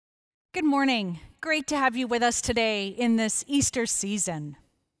Good morning. Great to have you with us today in this Easter season.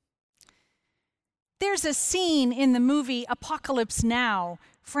 There's a scene in the movie Apocalypse Now,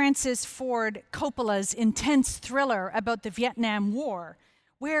 Francis Ford Coppola's intense thriller about the Vietnam War,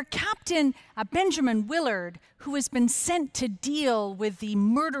 where Captain Benjamin Willard, who has been sent to deal with the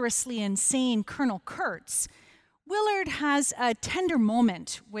murderously insane Colonel Kurtz, Willard has a tender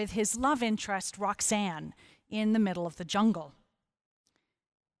moment with his love interest, Roxanne, in the middle of the jungle.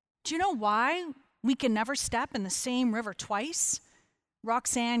 Do you know why we can never step in the same river twice?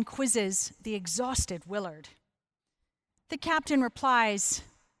 Roxanne quizzes the exhausted Willard. The captain replies,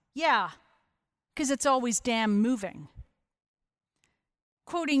 "Yeah, because it's always damn moving."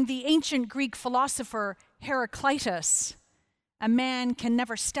 Quoting the ancient Greek philosopher Heraclitus, a man can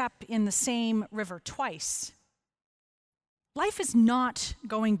never step in the same river twice. Life is not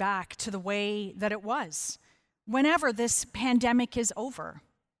going back to the way that it was whenever this pandemic is over.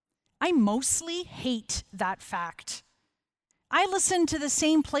 I mostly hate that fact. I listen to the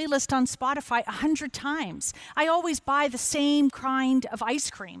same playlist on Spotify 100 times. I always buy the same kind of ice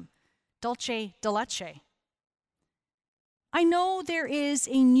cream, dulce de leche. I know there is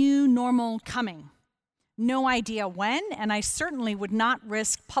a new normal coming. No idea when, and I certainly would not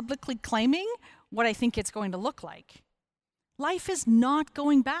risk publicly claiming what I think it's going to look like. Life is not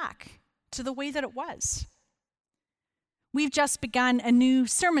going back to the way that it was. We've just begun a new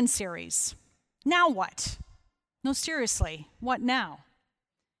sermon series. Now what? No, seriously, what now?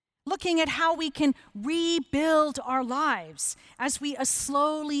 Looking at how we can rebuild our lives as we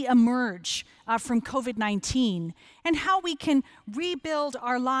slowly emerge from COVID-19, and how we can rebuild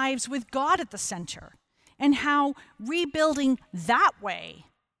our lives with God at the center, and how rebuilding that way,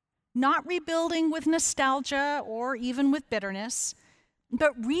 not rebuilding with nostalgia or even with bitterness,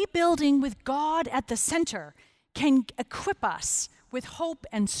 but rebuilding with God at the center can equip us with hope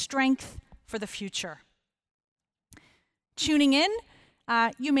and strength for the future. Tuning in,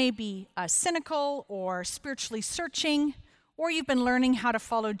 you may be cynical or spiritually searching, or you've been learning how to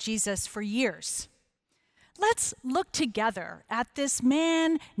follow Jesus for years. Let's look together at this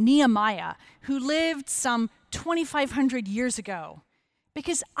man, Nehemiah, who lived some 2,500 years ago,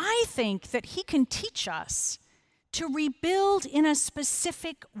 because I think that he can teach us to rebuild in a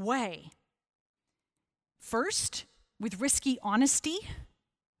specific way. First, with risky honesty.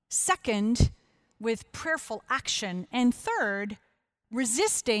 Second, with prayerful action. And third,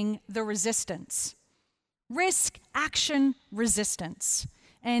 resisting the resistance. Risk, action, resistance.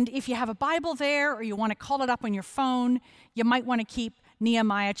 And if you have a Bible there or you want to call it up on your phone, you might want to keep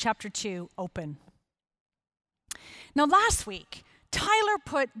Nehemiah chapter 2 open. Now, last week, Tyler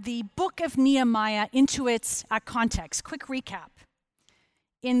put the book of Nehemiah into its context. Quick recap.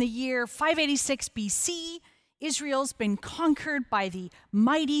 In the year 586 BC, Israel's been conquered by the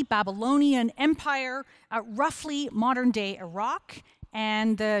mighty Babylonian Empire, roughly modern-day Iraq,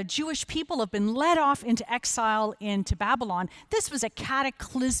 and the Jewish people have been led off into exile into Babylon. This was a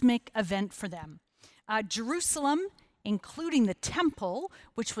cataclysmic event for them. Jerusalem, including the temple,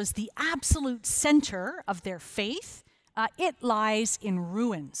 which was the absolute center of their faith, it lies in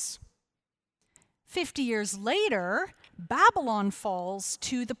ruins. 50 years later, Babylon falls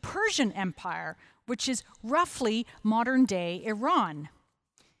to the Persian Empire, which is roughly modern-day Iran.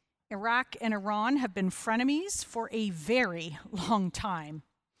 Iraq and Iran have been frenemies for a very long time.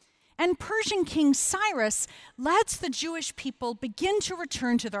 And Persian King Cyrus lets the Jewish people begin to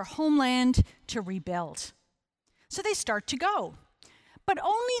return to their homeland to rebuild. So they start to go. But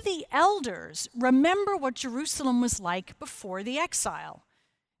only the elders remember what Jerusalem was like before the exile.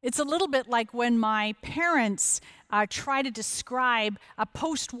 It's a little bit like when my parents try to describe a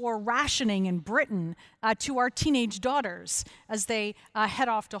post-war rationing in Britain to our teenage daughters as they head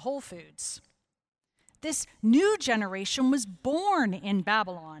off to Whole Foods. This new generation was born in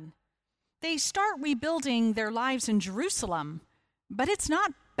Babylon. They start rebuilding their lives in Jerusalem, but it's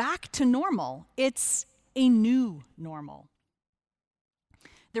not back to normal. It's a new normal.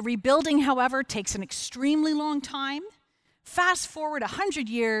 The rebuilding, however, takes an extremely long time. Fast forward 100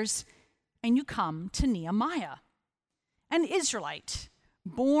 years, and you come to Nehemiah, an Israelite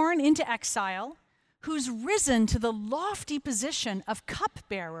born into exile who's risen to the lofty position of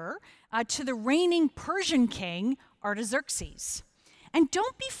cupbearer to the reigning Persian king, Artaxerxes. And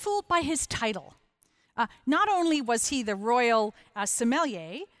don't be fooled by his title. Not only was he the royal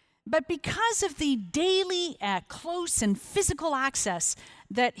sommelier, but because of the daily, close and physical access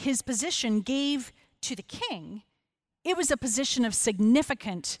that his position gave to the king, it was a position of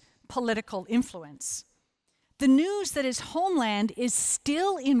significant political influence. The news that his homeland is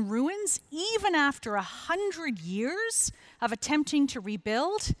still in ruins, even after 100 years of attempting to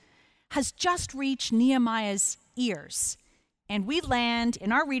rebuild, has just reached Nehemiah's ears. And we land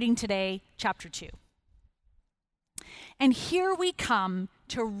in our reading today, chapter 2. And here we come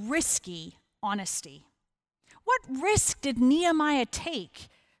to risky honesty. What risk did Nehemiah take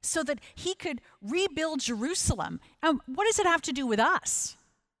so that he could rebuild Jerusalem? And what does it have to do with us?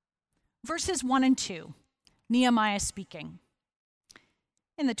 Verses 1 and 2, Nehemiah speaking.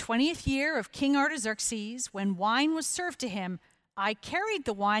 In the 20th year of King Artaxerxes, when wine was served to him, I carried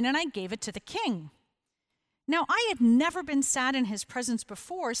the wine and I gave it to the king. Now I had never been sad in his presence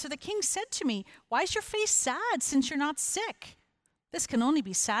before, so the king said to me, "Why is your face sad since you're not sick? This can only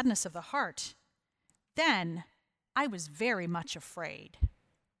be sadness of the heart." Then I was very much afraid.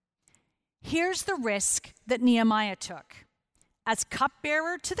 Here's the risk that Nehemiah took. As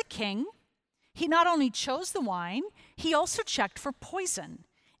cupbearer to the king, he not only chose the wine, he also checked for poison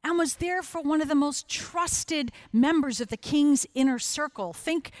and was there for one of the most trusted members of the king's inner circle.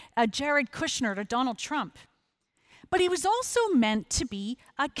 Think Jared Kushner to Donald Trump. But he was also meant to be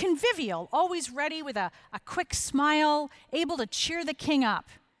convivial, always ready with a quick smile, able to cheer the king up.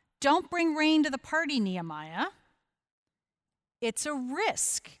 Don't bring rain to the party, Nehemiah. It's a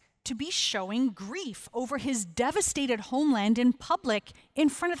risk to be showing grief over his devastated homeland in public in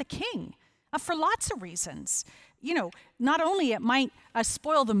front of the king for lots of reasons. You know, not only it might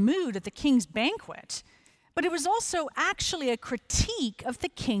spoil the mood at the king's banquet, but it was also actually a critique of the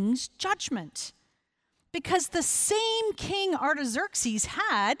king's judgment. Because the same King Artaxerxes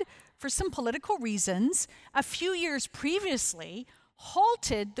had, for some political reasons, a few years previously,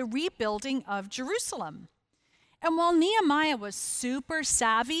 halted the rebuilding of Jerusalem. And while Nehemiah was super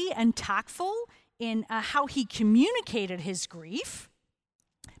savvy and tactful in how he communicated his grief,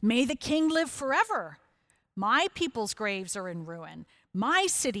 "May the king live forever. My people's graves are in ruin. My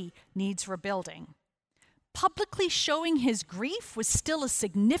city needs rebuilding." Publicly showing his grief was still a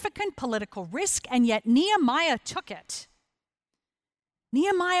significant political risk, and yet Nehemiah took it.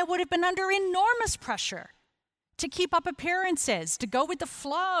 Nehemiah would have been under enormous pressure to keep up appearances, to go with the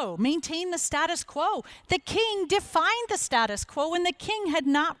flow, maintain the status quo. The king defined the status quo, and the king had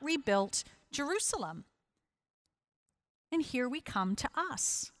not rebuilt Jerusalem. And here we come to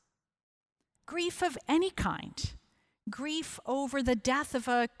us. Grief of any kind. Grief over the death of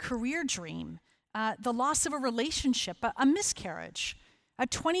a career dream, the loss of a relationship, a miscarriage,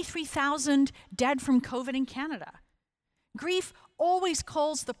 23,000 dead from COVID in Canada. Grief always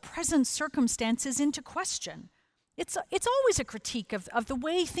calls the present circumstances into question. It's always a critique of the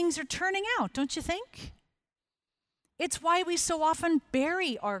way things are turning out, don't you think? It's why we so often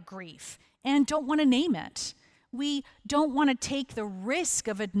bury our grief and don't want to name it. We don't want to take the risk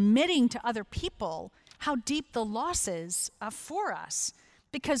of admitting to other people how deep the loss is for us.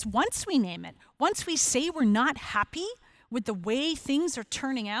 Because once we name it, once we say we're not happy with the way things are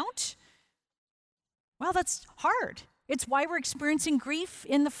turning out, well, that's hard. It's why we're experiencing grief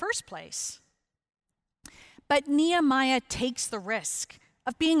in the first place. But Nehemiah takes the risk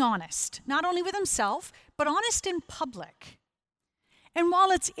of being honest, not only with himself, but honest in public. And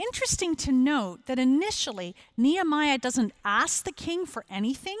while it's interesting to note that initially Nehemiah doesn't ask the king for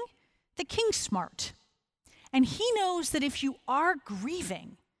anything, the king's smart. And he knows that if you are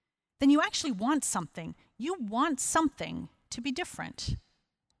grieving, then you actually want something. You want something to be different.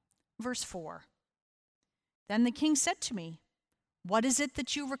 Verse 4. Then the king said to me, "What is it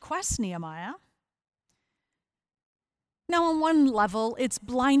that you request, Nehemiah?" Now, on one level, it's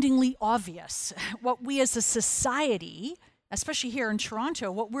blindingly obvious what we as a society, especially here in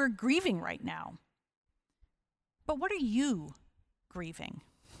Toronto, what we're grieving right now. But what are you grieving?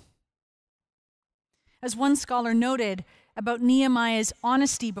 As one scholar noted about Nehemiah's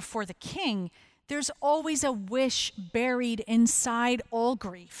honesty before the king, there's always a wish buried inside all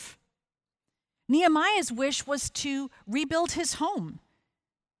grief. Nehemiah's wish was to rebuild his home.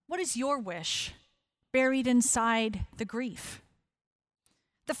 What is your wish buried inside the grief?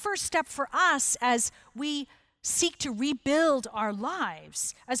 The first step for us as we seek to rebuild our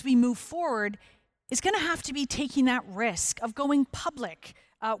lives, as we move forward, is going to have to be taking that risk of going public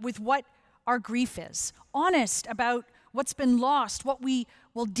with what our grief is, honest about what's been lost, what we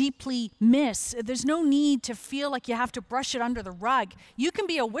will deeply miss. There's no need to feel like you have to brush it under the rug. You can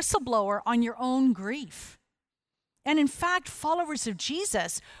be a whistleblower on your own grief. And in fact, followers of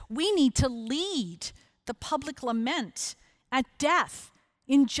Jesus, we need to lead the public lament at death,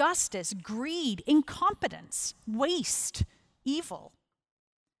 injustice, greed, incompetence, waste, evil.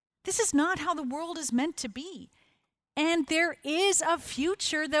 This is not how the world is meant to be. And there is a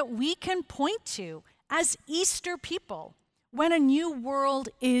future that we can point to as Easter people when a new world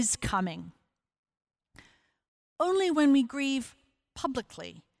is coming. Only when we grieve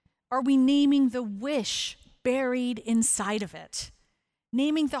publicly, Are we naming the wish buried inside of it?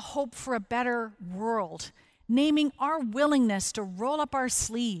 Naming the hope for a better world? Naming our willingness to roll up our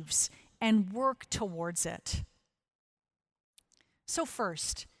sleeves and work towards it? So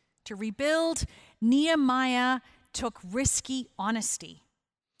first, to rebuild, Nehemiah took risky honesty.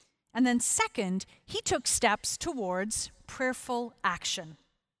 And then second, he took steps towards prayerful action.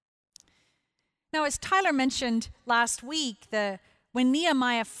 Now, as Tyler mentioned last week, when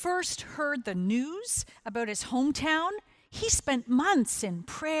Nehemiah first heard the news about his hometown, he spent months in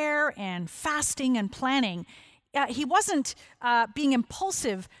prayer and fasting and planning. He wasn't being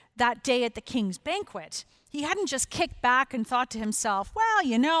impulsive that day at the king's banquet. He hadn't just kicked back and thought to himself,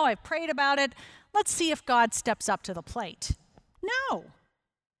 well, I've prayed about it. Let's see if God steps up to the plate. No.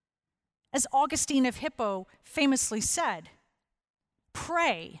 As Augustine of Hippo famously said,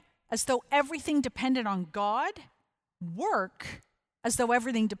 pray as though everything depended on God, work as though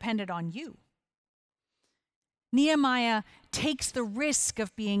everything depended on you. Nehemiah takes the risk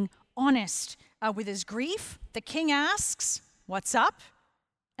of being honest with his grief. The king asks, what's up?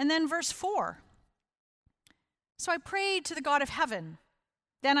 And then verse 4. So I prayed to the God of heaven.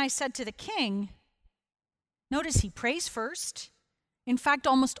 Then I said to the king, notice he prays first. In fact,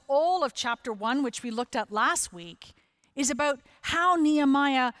 almost all of chapter 1, which we looked at last week, is about how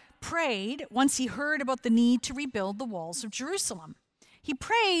Nehemiah prayed once he heard about the need to rebuild the walls of Jerusalem. He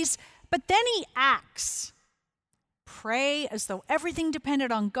prays, but then he acts. Pray as though everything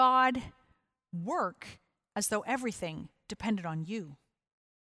depended on God. Work as though everything depended on you.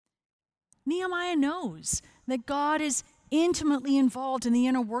 Nehemiah knows that God is intimately involved in the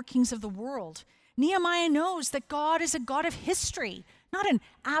inner workings of the world. Nehemiah knows that God is a God of history, not an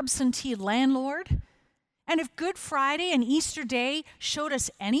absentee landlord. And if Good Friday and Easter Day showed us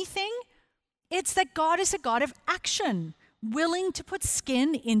anything, it's that God is a God of action, willing to put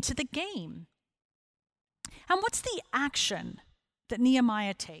skin into the game. And what's the action that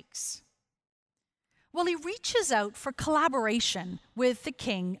Nehemiah takes? Well, he reaches out for collaboration with the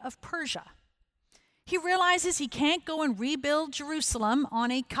king of Persia. He realizes he can't go and rebuild Jerusalem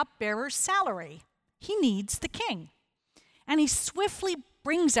on a cupbearer's salary. He needs the king. And he swiftly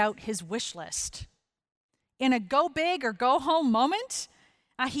brings out his wish list. In a go big or go home moment,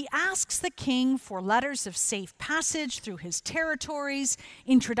 he asks the king for letters of safe passage through his territories,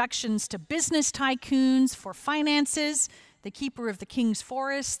 introductions to business tycoons for finances, the keeper of the king's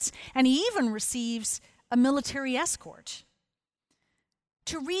forests, and he even receives a military escort.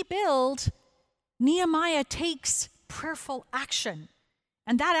 To rebuild, Nehemiah takes prayerful action,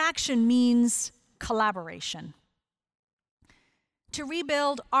 and that action means collaboration. To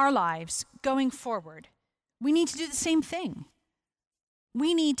rebuild our lives going forward, we need to do the same thing.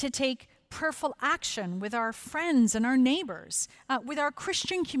 We need to take prayerful action with our friends and our neighbors, with our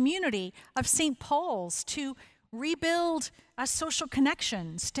Christian community of St. Paul's, to rebuild social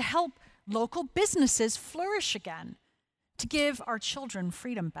connections, to help local businesses flourish again, to give our children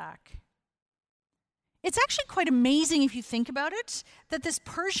freedom back. It's actually quite amazing if you think about it, that this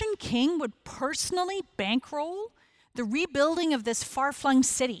Persian king would personally bankroll the rebuilding of this far-flung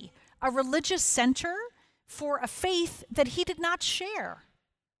city, a religious center for a faith that he did not share.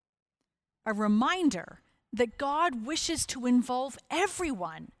 A reminder that God wishes to involve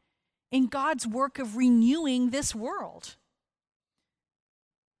everyone in God's work of renewing this world.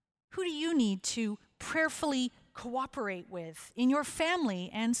 Who do you need to prayerfully cooperate with in your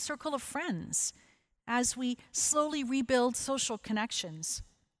family and circle of friends as we slowly rebuild social connections?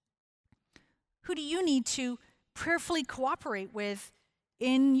 Who do you need to prayerfully cooperate with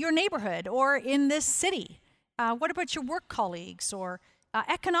in your neighborhood or in this city? What about your work colleagues or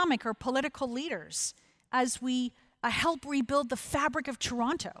economic or political leaders as we help rebuild the fabric of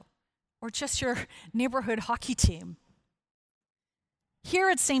Toronto or just your neighborhood hockey team?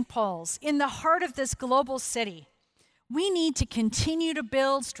 Here at St. Paul's, in the heart of this global city, we need to continue to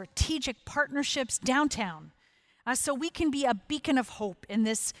build strategic partnerships downtown so we can be a beacon of hope in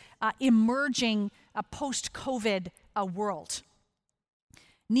this emerging post-COVID world.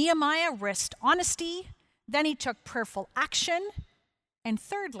 Nehemiah risked honesty, then he took prayerful action, and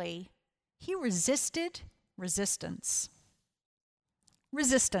thirdly, he resisted resistance.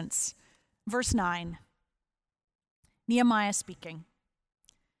 Resistance. Verse 9. Nehemiah speaking.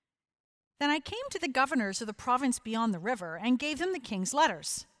 Then I came to the governors of the province beyond the river and gave them the king's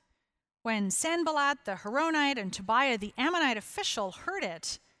letters. When Sanballat the Horonite and Tobiah the Ammonite official heard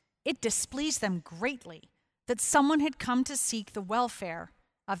it, it displeased them greatly that someone had come to seek the welfare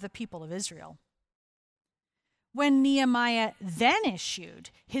of the people of Israel. When Nehemiah then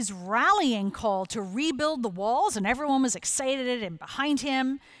issued his rallying call to rebuild the walls, and everyone was excited and behind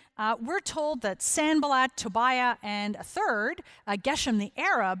him, we're told that Sanballat, Tobiah, and a third, Geshem the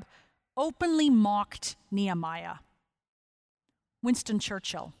Arab, openly mocked Nehemiah. Winston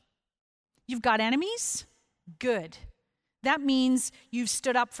Churchill. You've got enemies? Good. That means you've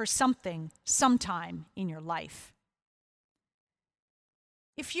stood up for something sometime in your life.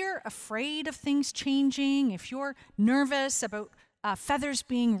 If you're afraid of things changing, if you're nervous about feathers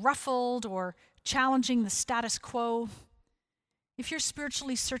being ruffled or challenging the status quo, if you're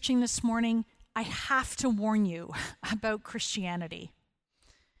spiritually searching this morning, I have to warn you about Christianity.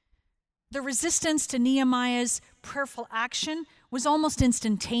 The resistance to Nehemiah's prayerful action was almost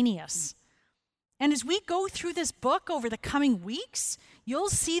instantaneous. And as we go through this book over the coming weeks, you'll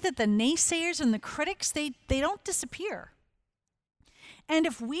see that the naysayers and the critics, they don't disappear. And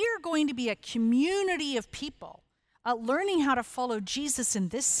if we are going to be a community of people learning how to follow Jesus in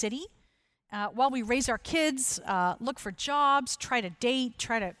this city, while we raise our kids, look for jobs, try to date,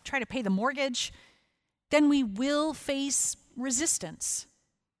 try to pay the mortgage, then we will face resistance.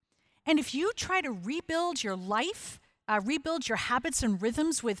 And if you try to rebuild your life, rebuild your habits and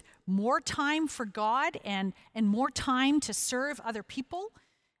rhythms with more time for God and more time to serve other people,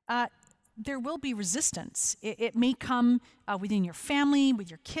 there will be resistance. It may come within your family,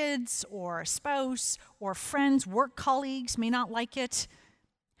 with your kids, or a spouse, or friends, work colleagues may not like it.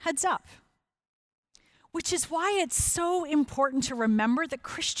 Heads up. Which is why it's so important to remember that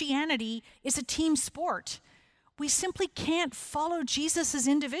Christianity is a team sport. We simply can't follow Jesus as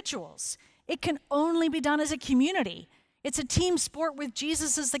individuals. It can only be done as a community. It's a team sport with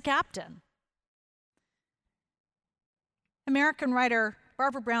Jesus as the captain. American writer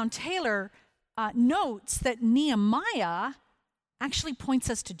Barbara Brown Taylor notes that Nehemiah actually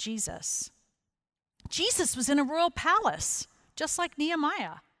points us to Jesus. Jesus was in a royal palace, just like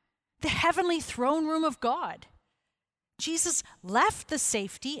Nehemiah, the heavenly throne room of God. Jesus left the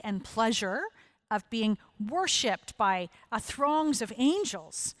safety and pleasure of being worshipped by throngs of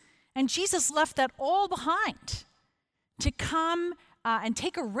angels, and Jesus left that all behind to come and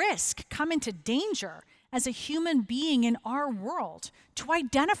take a risk, come into danger as a human being in our world, to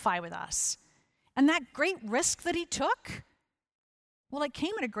identify with us. And that great risk that he took, well, it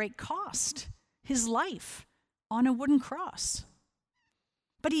came at a great cost, his life on a wooden cross.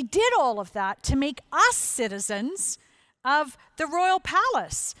 But he did all of that to make us citizens of the royal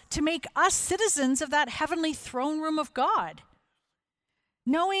palace, to make us citizens of that heavenly throne room of God.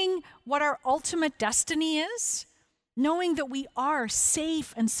 Knowing what our ultimate destiny is, knowing that we are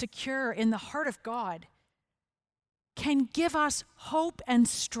safe and secure in the heart of God, can give us hope and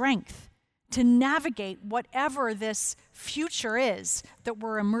strength to navigate whatever this future is that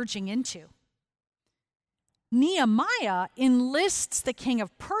we're emerging into. Nehemiah enlists the king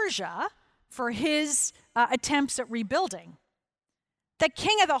of Persia for his attempts at rebuilding. The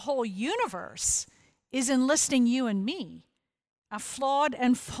king of the whole universe is enlisting you and me, flawed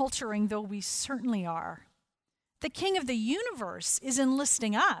and faltering though we certainly are. The king of the universe is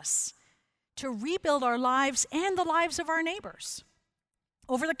enlisting us to rebuild our lives and the lives of our neighbors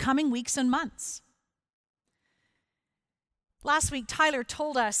over the coming weeks and months. Last week, Tyler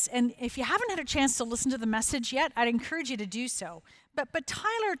told us, and if you haven't had a chance to listen to the message yet, I'd encourage you to do so. But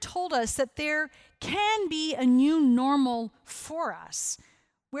Tyler told us that there can be a new normal for us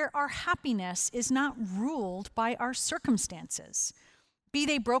where our happiness is not ruled by our circumstances, be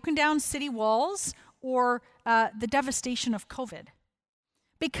they broken down city walls or the devastation of COVID.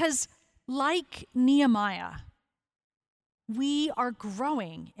 Because like Nehemiah, we are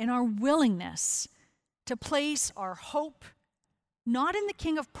growing in our willingness to place our hope not in the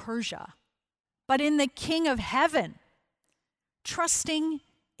king of Persia, but in the king of heaven, trusting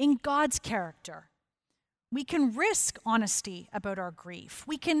in God's character. We can risk honesty about our grief.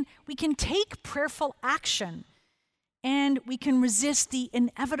 We can take prayerful action, and we can resist the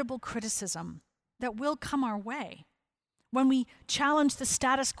inevitable criticism that will come our way when we challenge the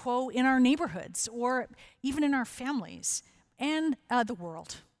status quo in our neighborhoods or even in our families and the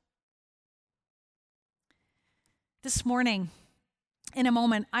world. This morning, in a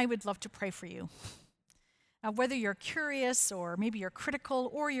moment, I would love to pray for you. Whether you're curious or maybe you're critical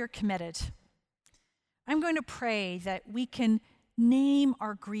or you're committed, I'm going to pray that we can name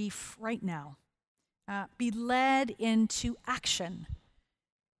our grief right now, be led into action,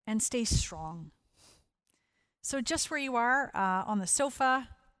 and stay strong. So just where you are on the sofa,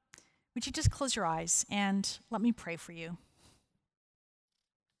 would you just close your eyes and let me pray for you.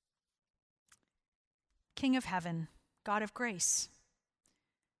 King of heaven, God of grace,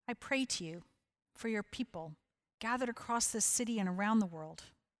 I pray to you for your people gathered across this city and around the world.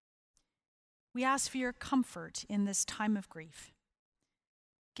 We ask for your comfort in this time of grief.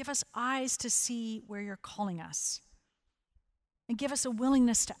 Give us eyes to see where you're calling us, and give us a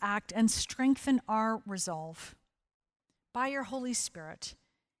willingness to act and strengthen our resolve by your Holy Spirit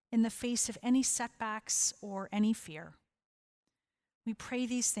in the face of any setbacks or any fear. We pray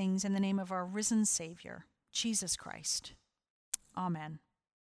these things in the name of our risen Savior, Jesus Christ. Amen.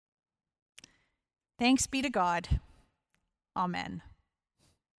 Thanks be to God. Amen.